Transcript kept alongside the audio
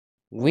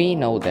We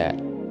know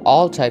that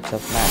all types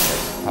of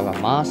matter have a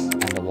mass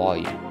and a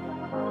volume.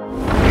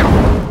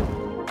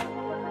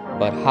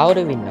 But how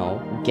do we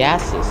know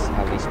gases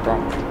have these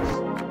properties?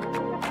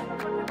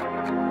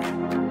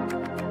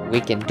 We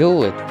can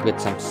do it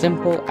with some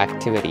simple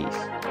activities.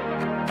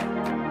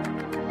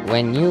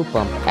 When you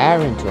pump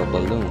air into a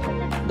balloon,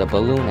 the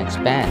balloon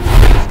expands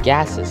because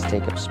gases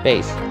take up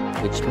space,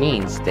 which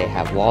means they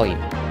have volume.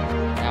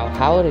 Now,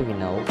 how do we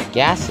know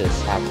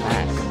gases have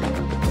mass?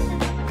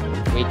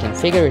 We can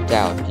figure it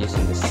out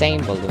using the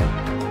same balloon.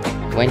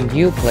 When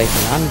you place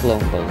an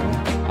unblown balloon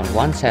on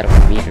one side of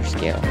a meter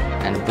scale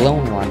and a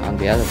blown one on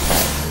the other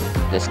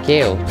side, the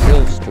scale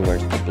tilts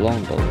towards the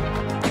blown balloon.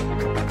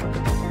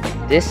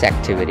 This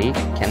activity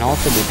can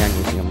also be done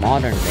using a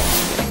modern weighing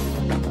scale.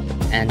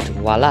 And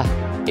voila!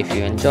 If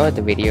you enjoyed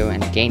the video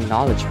and gained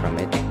knowledge from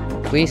it,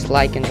 please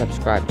like and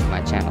subscribe to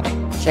my channel.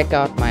 Check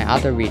out my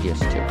other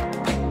videos too.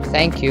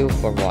 Thank you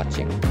for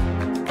watching.